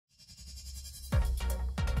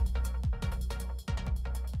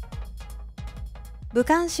武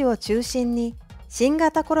漢市を中心に新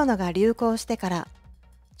型コロナが流行してから、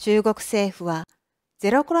中国政府は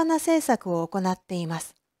ゼロコロナ政策を行っていま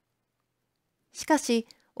す。しかし、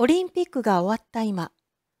オリンピックが終わった今、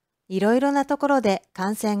いろいろなところで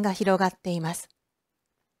感染が広がっています。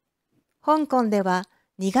香港では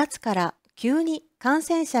2月から急に感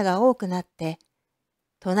染者が多くなって、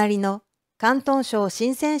隣の広東省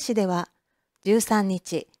深セン市では13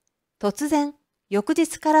日、突然翌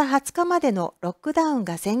日から20日までのロックダウン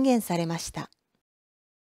が宣言されました。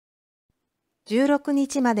16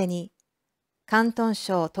日までに広東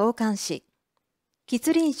省東莞市、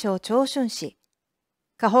吉林省長春市、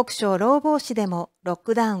河北省老坊市でもロッ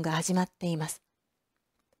クダウンが始まっています。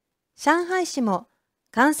上海市も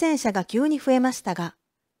感染者が急に増えましたが、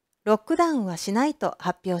ロックダウンはしないと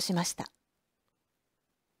発表しました。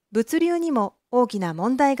物流にも大きな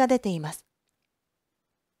問題が出ています。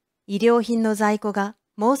医療品の在庫が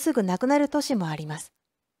もうすぐなくなる年もあります。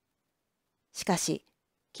しかし、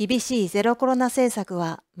厳しいゼロコロナ政策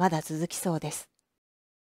はまだ続きそうです。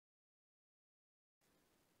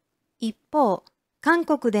一方、韓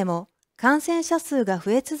国でも感染者数が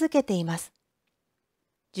増え続けています。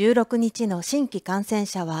16日の新規感染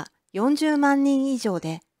者は40万人以上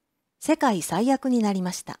で、世界最悪になり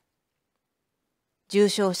ました。重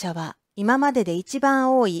症者は今までで一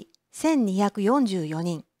番多い1244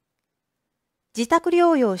人。自宅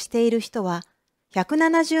療養している人は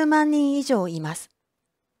170万人以上います。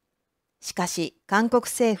しかし、韓国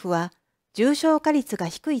政府は重症化率が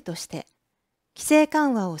低いとして、規制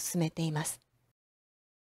緩和を進めています。